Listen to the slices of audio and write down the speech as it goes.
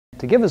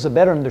to give us a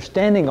better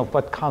understanding of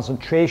what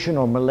concentration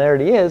or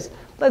molarity is,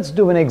 let's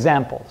do an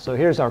example. So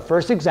here's our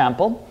first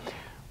example.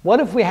 What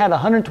if we had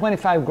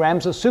 125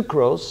 grams of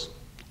sucrose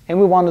and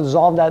we want to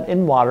dissolve that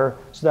in water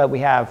so that we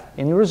have,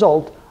 in the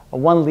result, a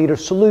 1 liter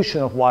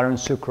solution of water and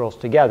sucrose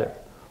together?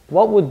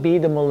 What would be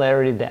the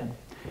molarity then?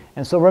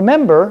 And so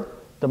remember,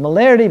 the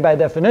molarity by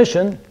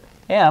definition,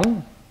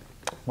 M,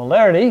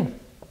 molarity,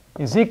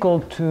 is equal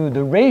to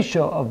the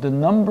ratio of the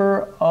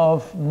number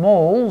of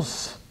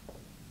moles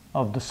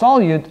of the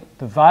solute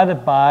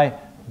divided by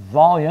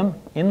volume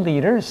in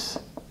liters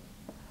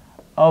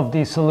of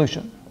the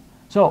solution.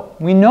 So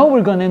we know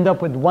we're going to end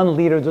up with 1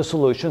 liter of the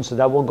solution, so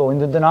that will go in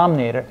the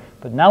denominator.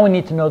 But now we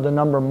need to know the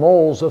number of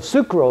moles of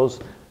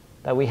sucrose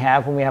that we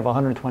have when we have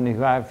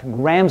 125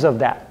 grams of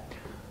that.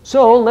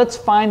 So let's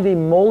find the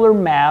molar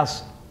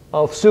mass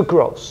of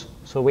sucrose.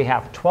 So we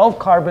have 12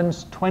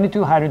 carbons,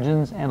 22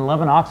 hydrogens, and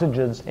 11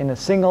 oxygens in a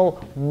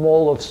single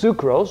mole of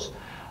sucrose.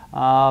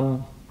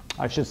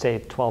 I should say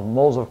 12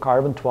 moles of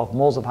carbon, 12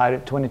 moles of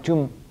hydrogen,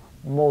 22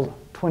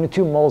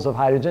 moles of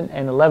hydrogen,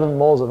 and 11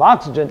 moles of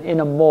oxygen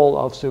in a mole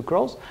of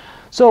sucrose.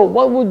 So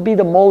what would be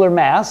the molar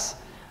mass?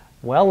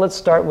 Well, let's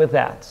start with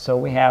that. So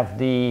we have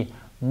the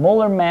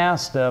molar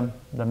mass, the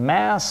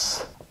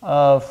mass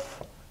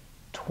of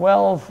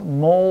 12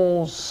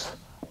 moles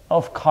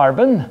of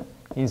carbon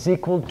is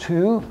equal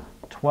to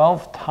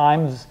 12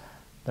 times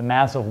the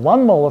mass of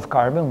 1 mole of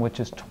carbon, which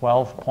is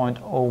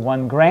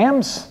 12.01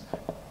 grams.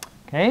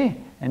 Okay,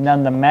 and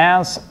then the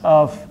mass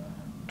of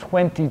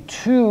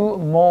 22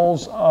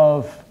 moles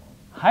of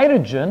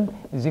hydrogen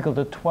is equal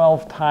to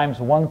 12 times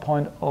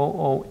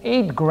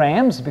 1.008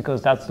 grams,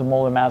 because that's the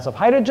molar mass of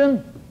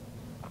hydrogen.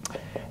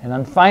 And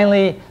then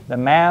finally, the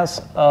mass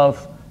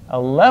of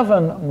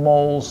 11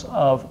 moles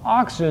of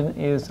oxygen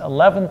is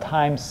 11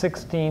 times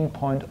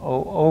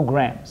 16.00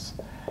 grams.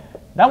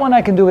 That one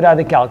I can do without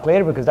a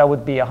calculator, because that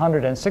would be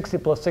 160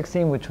 plus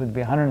 16, which would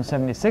be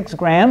 176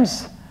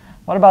 grams.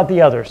 What about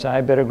the others? I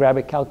better grab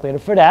a calculator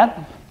for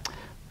that.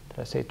 Did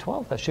I say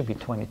 12? That should be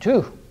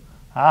 22.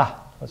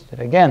 Let's do it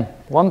again.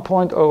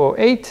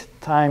 1.008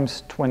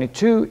 times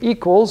 22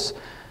 equals,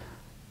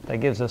 that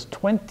gives us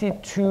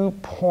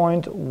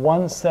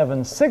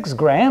 22.176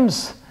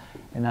 grams.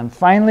 And then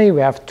finally, we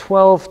have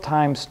 12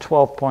 times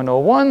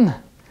 12.01.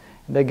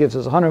 That gives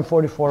us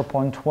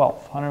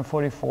 144.12,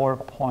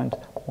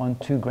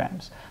 144.12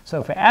 grams. So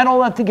if we add all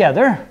that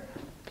together,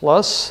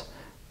 plus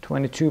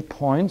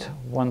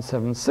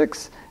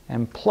 22.176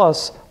 and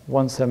plus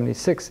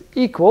 176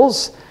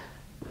 equals,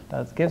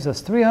 that gives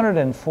us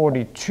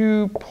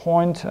 342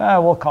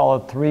 we'll call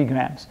it 3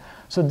 grams.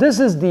 So this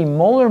is the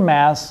molar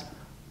mass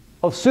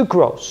of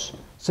sucrose.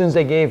 Since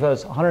they gave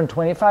us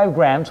 125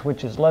 grams,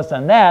 which is less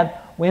than that,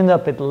 we end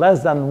up with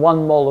less than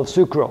 1 mole of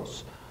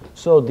sucrose.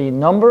 So the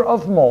number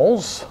of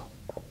moles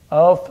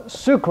of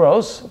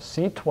sucrose,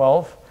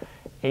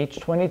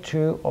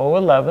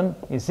 C12H22O11,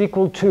 is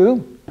equal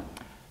to,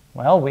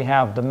 well, we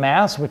have the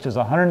mass, which is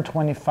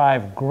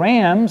 125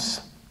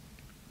 grams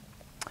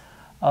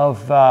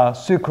of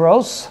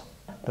sucrose,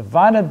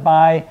 divided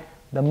by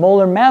the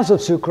molar mass of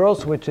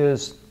sucrose, which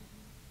is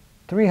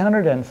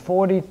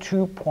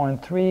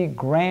 342.3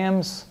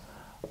 grams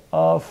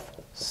of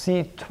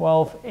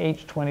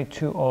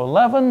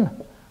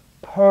C12H22O11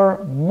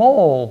 per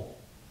mole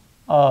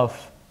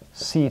of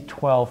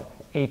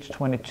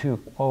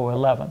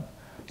C12H22O11.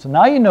 So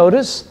now you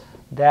notice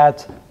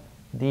that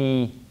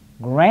the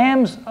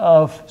grams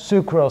of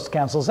sucrose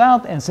cancels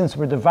out, and since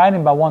we're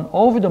dividing by 1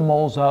 over the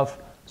moles of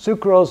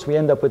sucrose, we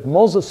end up with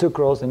moles of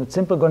sucrose, and it's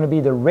simply going to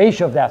be the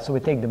ratio of that. So we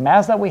take the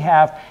mass that we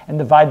have and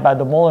divide by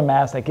the molar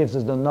mass. That gives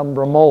us the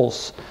number of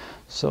moles.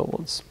 So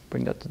let's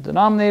bring that to the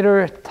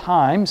denominator,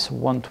 times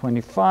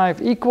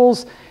 125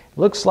 equals,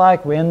 looks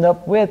like we end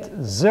up with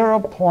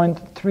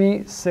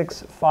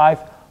 0.365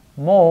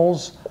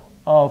 moles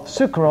of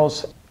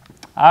sucrose.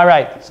 All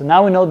right, so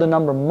now we know the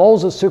number of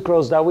moles of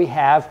sucrose that we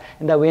have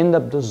and that we end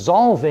up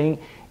dissolving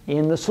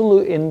in the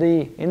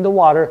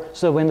water,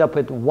 so we end up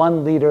with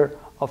 1 liter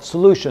of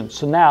solution.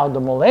 So now the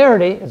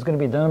molarity is going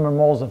to be the number of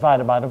moles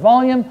divided by the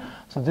volume.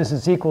 So this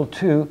is equal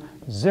to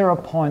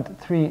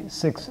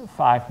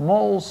 0.365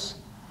 moles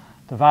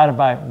divided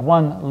by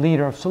 1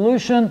 liter of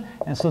solution.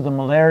 And so the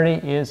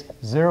molarity is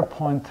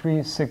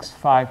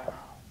 0.365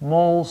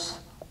 moles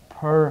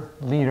per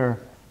liter.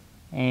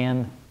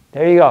 And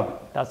there you go.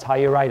 That's how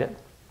you write it.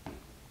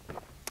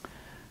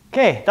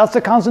 Okay, that's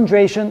the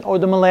concentration or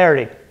the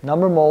molarity,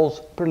 number of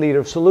moles per liter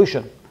of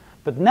solution.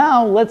 But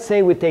now let's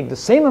say we take the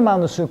same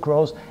amount of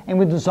sucrose and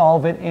we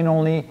dissolve it in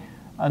only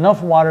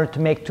enough water to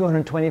make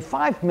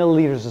 225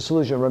 milliliters of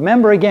solution.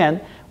 Remember again,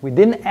 we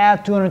didn't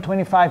add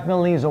 225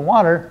 milliliters of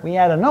water, we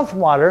add enough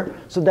water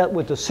so that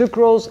with the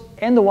sucrose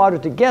and the water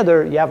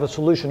together, you have a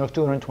solution of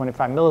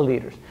 225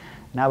 milliliters.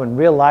 Now in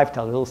real life,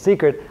 tell a little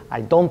secret,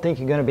 I don't think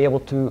you're going to be able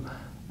to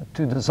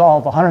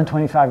dissolve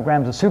 125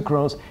 grams of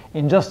sucrose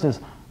in just this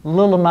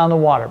little amount of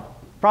water.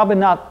 Probably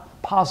not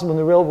possible in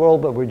the real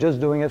world, but we're just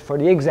doing it for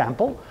the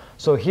example.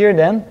 So here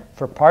then,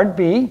 for part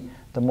B,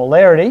 the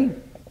molarity,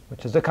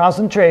 which is the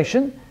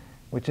concentration,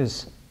 which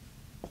is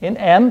in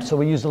M, so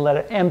we use the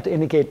letter M to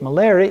indicate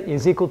molarity,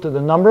 is equal to the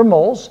number of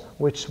moles,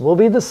 which will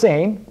be the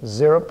same,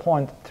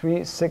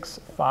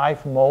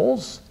 0.365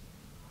 moles,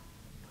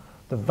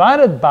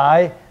 divided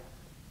by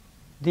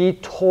the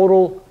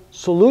total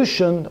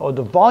solution, or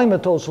the volume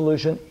of total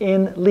solution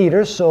in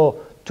liters,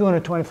 so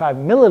 225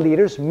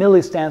 milliliters.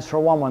 Milli stands for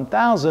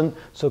 1/1000,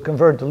 so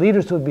convert to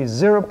liters would be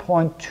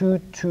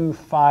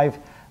 0.225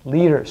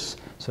 liters.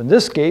 So in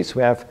this case,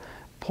 we have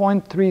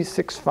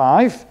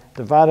 0.365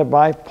 divided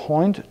by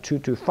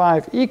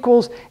 0.225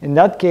 equals, in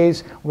that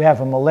case, we have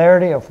a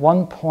molarity of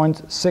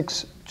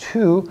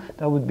 1.62.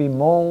 That would be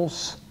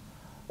moles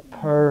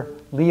per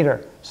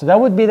liter. So that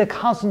would be the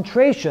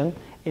concentration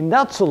in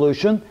that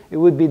solution. It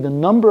would be the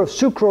number of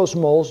sucrose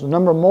moles, the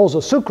number of moles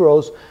of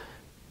sucrose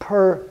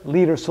per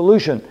liter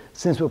solution.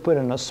 Since we put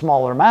in a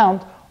smaller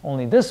amount,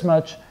 only this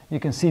much, you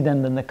can see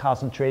then the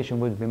concentration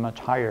would be much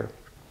higher.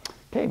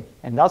 Okay,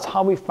 and that's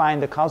how we find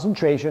the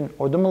concentration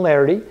or the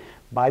molarity,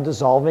 by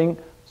dissolving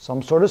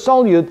some sort of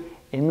solute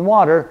in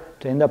water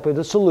to end up with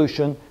a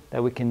solution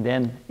that we can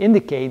then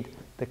indicate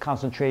the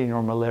concentration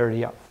or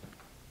molarity of.